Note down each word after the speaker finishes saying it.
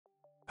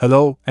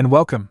Hello and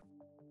welcome.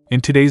 In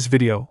today's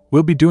video,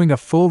 we'll be doing a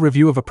full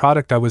review of a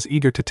product I was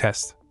eager to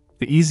test,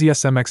 the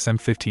EasySMX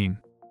M15.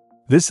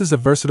 This is a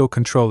versatile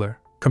controller,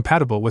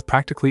 compatible with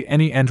practically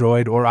any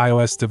Android or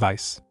iOS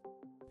device.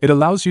 It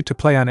allows you to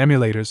play on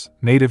emulators,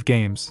 native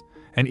games,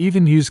 and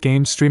even use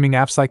game streaming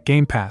apps like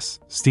Game Pass,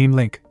 Steam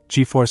Link,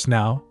 GeForce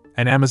Now,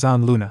 and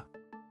Amazon Luna.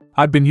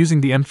 I've been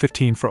using the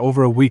M15 for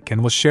over a week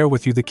and will share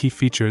with you the key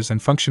features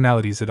and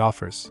functionalities it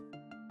offers.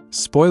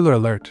 Spoiler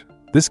alert,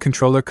 this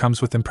controller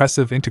comes with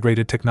impressive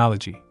integrated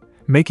technology,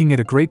 making it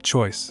a great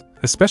choice,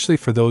 especially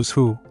for those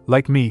who,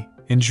 like me,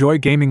 enjoy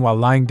gaming while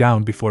lying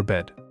down before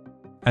bed.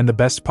 And the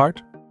best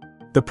part?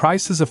 The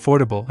price is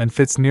affordable and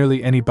fits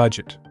nearly any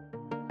budget.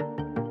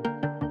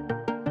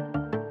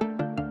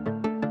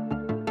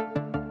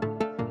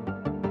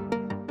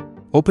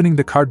 Opening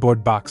the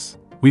cardboard box,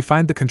 we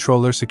find the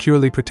controller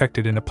securely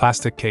protected in a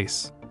plastic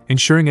case,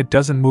 ensuring it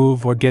doesn't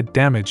move or get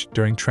damaged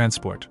during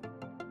transport.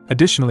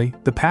 Additionally,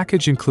 the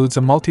package includes a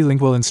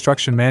multilingual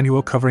instruction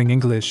manual covering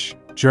English,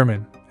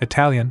 German,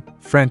 Italian,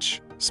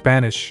 French,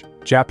 Spanish,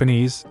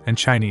 Japanese, and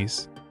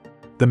Chinese.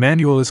 The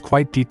manual is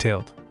quite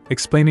detailed,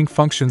 explaining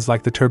functions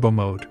like the turbo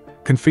mode,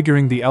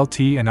 configuring the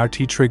LT and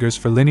RT triggers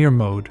for linear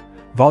mode,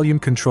 volume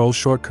control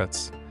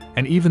shortcuts,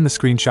 and even the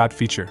screenshot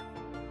feature.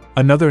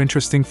 Another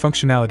interesting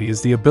functionality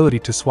is the ability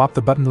to swap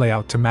the button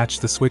layout to match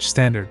the Switch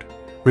standard,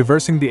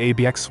 reversing the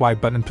ABXY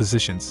button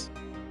positions.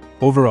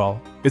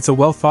 Overall, it's a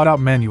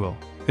well-thought-out manual,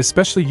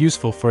 especially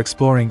useful for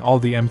exploring all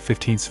the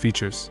M15's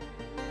features.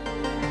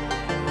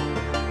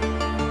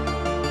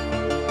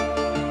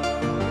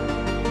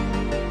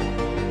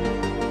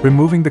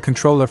 Removing the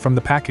controller from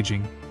the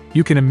packaging,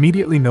 you can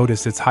immediately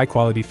notice its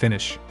high-quality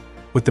finish,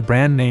 with the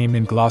brand name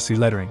in glossy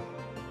lettering.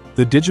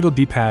 The digital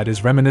D-pad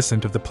is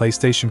reminiscent of the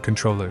PlayStation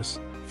controllers,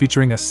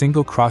 featuring a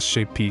single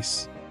cross-shaped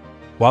piece.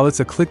 While it's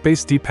a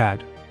click-based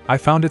D-pad, I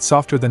found it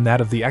softer than that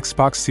of the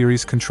Xbox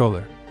Series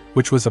controller,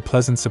 which was a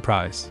pleasant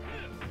surprise.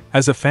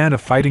 As a fan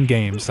of fighting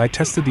games, I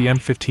tested the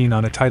M15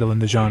 on a title in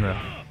the genre,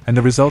 and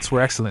the results were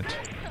excellent.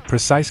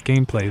 Precise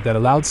gameplay that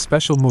allowed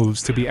special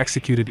moves to be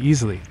executed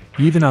easily,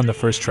 even on the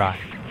first try.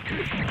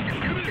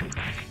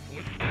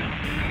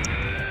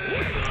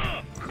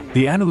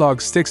 The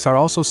analog sticks are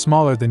also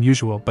smaller than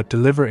usual but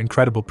deliver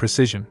incredible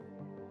precision.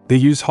 They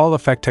use Hall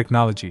effect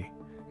technology,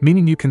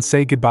 meaning you can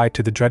say goodbye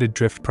to the dreaded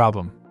drift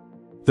problem.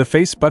 The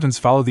face buttons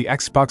follow the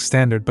Xbox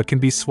standard but can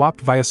be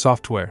swapped via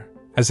software,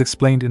 as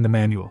explained in the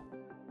manual.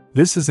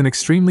 This is an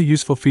extremely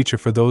useful feature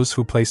for those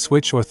who play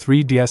Switch or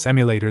 3DS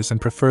emulators and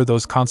prefer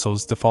those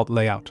consoles' default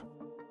layout.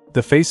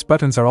 The face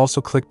buttons are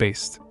also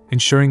click-based,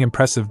 ensuring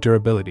impressive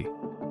durability.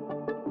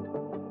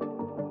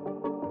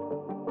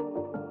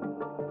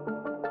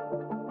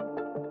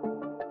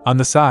 On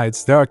the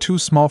sides, there are two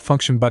small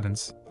function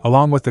buttons,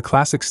 along with the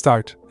classic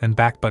start and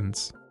back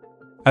buttons.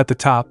 At the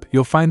top,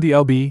 you'll find the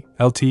LB,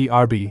 LT,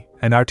 RB,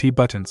 and RT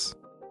buttons.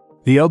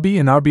 The LB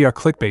and RB are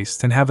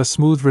click-based and have a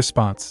smooth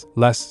response,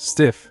 less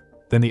stiff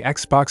than the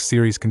Xbox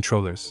Series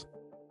controllers.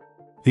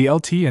 The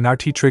LT and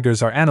RT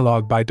triggers are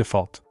analog by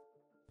default.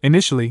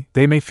 Initially,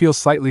 they may feel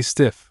slightly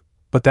stiff,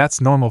 but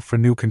that's normal for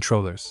new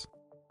controllers.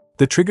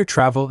 The trigger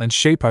travel and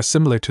shape are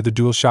similar to the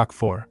DualShock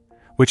 4,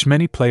 which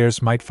many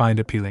players might find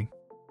appealing.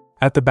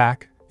 At the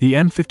back, the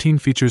M15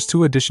 features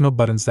two additional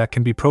buttons that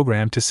can be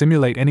programmed to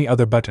simulate any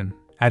other button,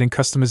 adding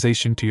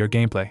customization to your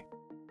gameplay.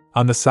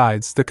 On the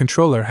sides, the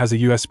controller has a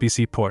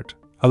USB-C port,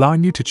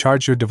 allowing you to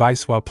charge your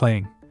device while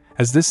playing,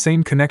 as this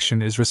same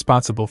connection is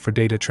responsible for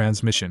data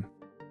transmission.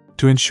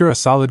 To ensure a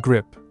solid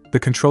grip, the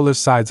controller's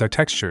sides are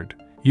textured,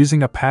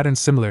 using a pattern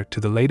similar to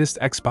the latest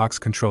Xbox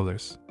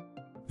controllers.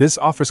 This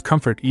offers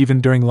comfort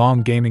even during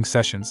long gaming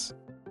sessions.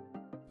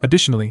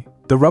 Additionally,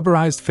 the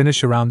rubberized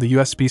finish around the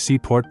USB-C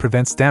port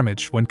prevents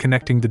damage when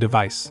connecting the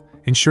device,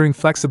 ensuring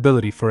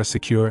flexibility for a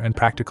secure and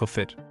practical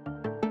fit.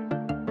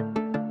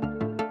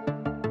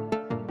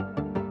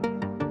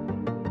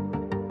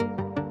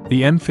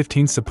 The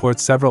M15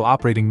 supports several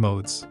operating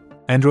modes.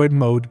 Android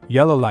mode,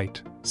 yellow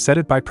light, set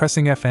it by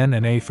pressing FN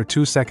and A for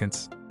 2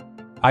 seconds.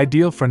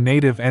 Ideal for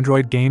native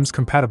Android games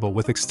compatible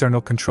with external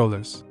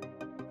controllers.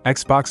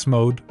 Xbox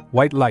mode,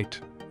 white light,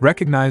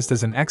 recognized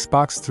as an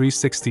Xbox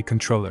 360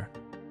 controller.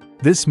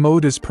 This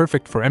mode is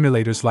perfect for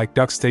emulators like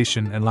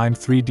DuckStation and Lime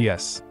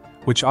 3DS,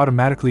 which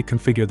automatically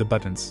configure the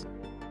buttons.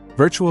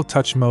 Virtual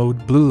touch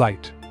mode, blue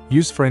light,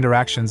 used for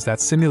interactions that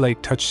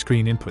simulate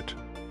touchscreen input.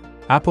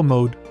 Apple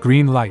mode,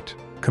 green light,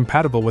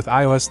 compatible with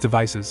iOS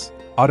devices,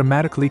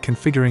 automatically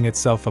configuring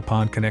itself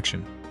upon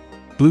connection.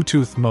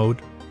 Bluetooth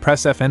mode,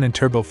 press FN and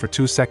turbo for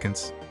 2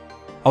 seconds.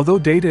 Although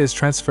data is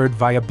transferred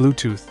via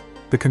Bluetooth,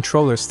 the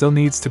controller still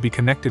needs to be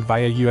connected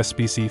via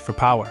USB-C for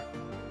power.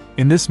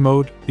 In this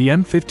mode, the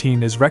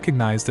M15 is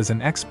recognized as an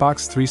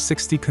Xbox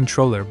 360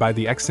 controller by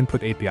the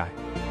X-Input API.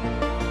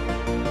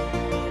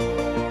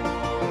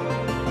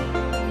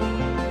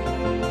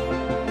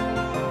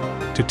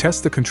 To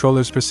test the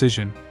controller's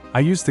precision, I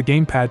used the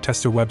Gamepad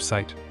Tester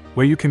website,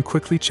 where you can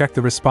quickly check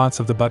the response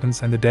of the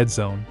buttons and the dead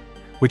zone,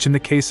 which in the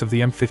case of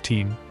the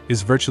M15,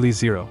 is virtually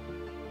zero.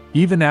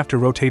 Even after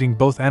rotating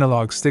both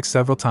analog sticks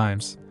several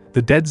times,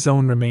 the dead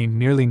zone remained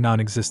nearly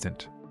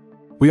non-existent.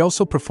 We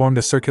also performed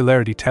a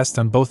circularity test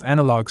on both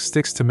analog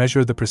sticks to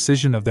measure the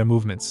precision of their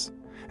movements,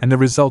 and the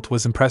result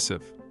was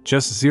impressive,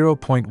 just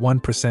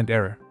 0.1%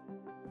 error.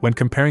 When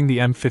comparing the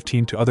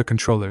M15 to other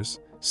controllers,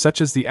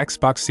 such as the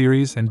Xbox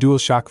Series and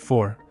DualShock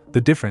 4,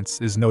 the difference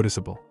is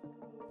noticeable.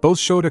 Both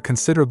showed a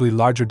considerably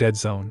larger dead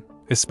zone,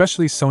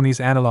 especially Sony's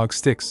analog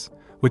sticks,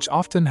 which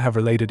often have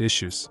related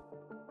issues.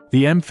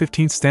 The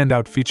M15's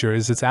standout feature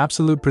is its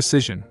absolute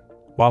precision.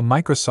 While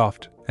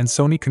Microsoft and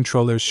Sony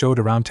controllers showed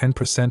around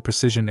 10%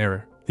 precision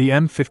error, the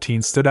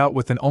M15 stood out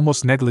with an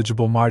almost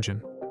negligible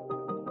margin.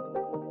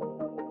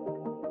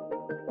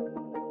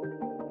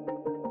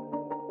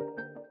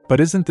 But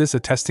isn't this a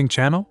testing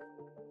channel?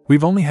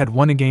 We've only had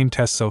one in-game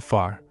test so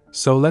far,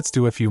 so let's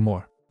do a few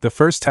more. The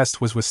first test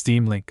was with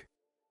Steam Link.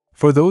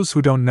 For those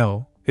who don't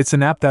know, it's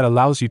an app that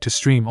allows you to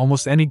stream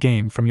almost any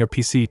game from your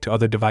PC to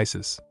other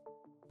devices.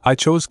 I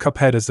chose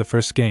Cuphead as the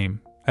first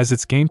game, as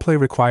its gameplay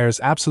requires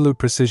absolute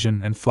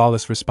precision and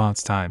flawless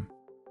response time.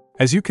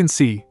 As you can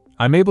see,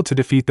 I'm able to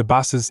defeat the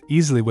bosses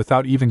easily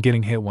without even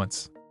getting hit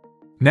once.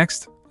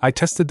 Next, I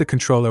tested the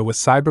controller with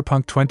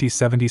Cyberpunk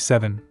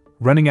 2077,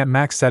 running at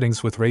max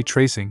settings with ray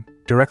tracing,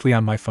 directly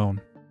on my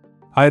phone.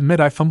 I admit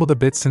I fumbled a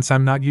bit since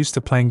I'm not used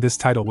to playing this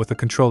title with a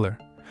controller,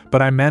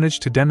 but I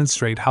managed to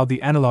demonstrate how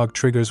the analog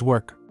triggers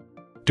work.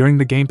 During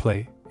the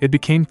gameplay, it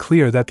became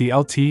clear that the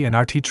LT and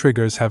RT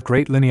triggers have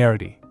great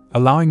linearity,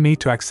 allowing me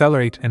to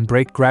accelerate and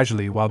brake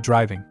gradually while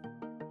driving.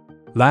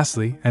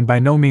 Lastly, and by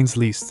no means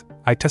least,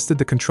 I tested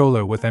the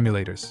controller with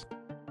emulators.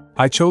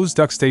 I chose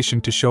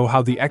DuckStation to show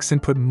how the X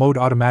input mode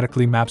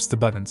automatically maps the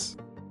buttons.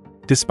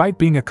 Despite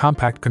being a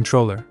compact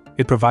controller,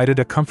 it provided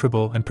a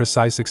comfortable and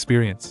precise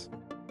experience.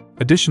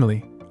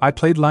 Additionally, I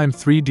played Lime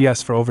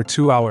 3DS for over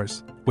 2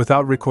 hours,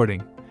 without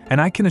recording, and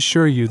I can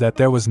assure you that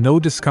there was no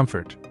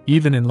discomfort,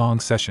 even in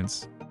long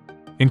sessions.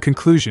 In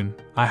conclusion,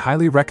 I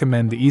highly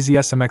recommend the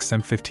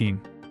EasySMX M15.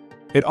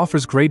 It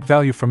offers great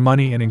value for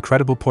money and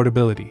incredible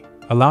portability,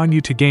 allowing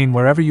you to game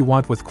wherever you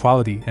want with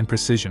quality and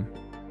precision.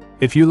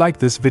 If you like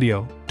this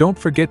video, don't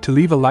forget to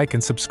leave a like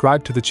and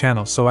subscribe to the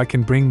channel so I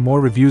can bring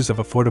more reviews of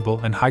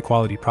affordable and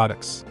high-quality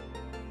products.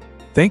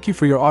 Thank you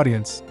for your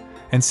audience,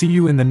 and see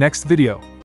you in the next video.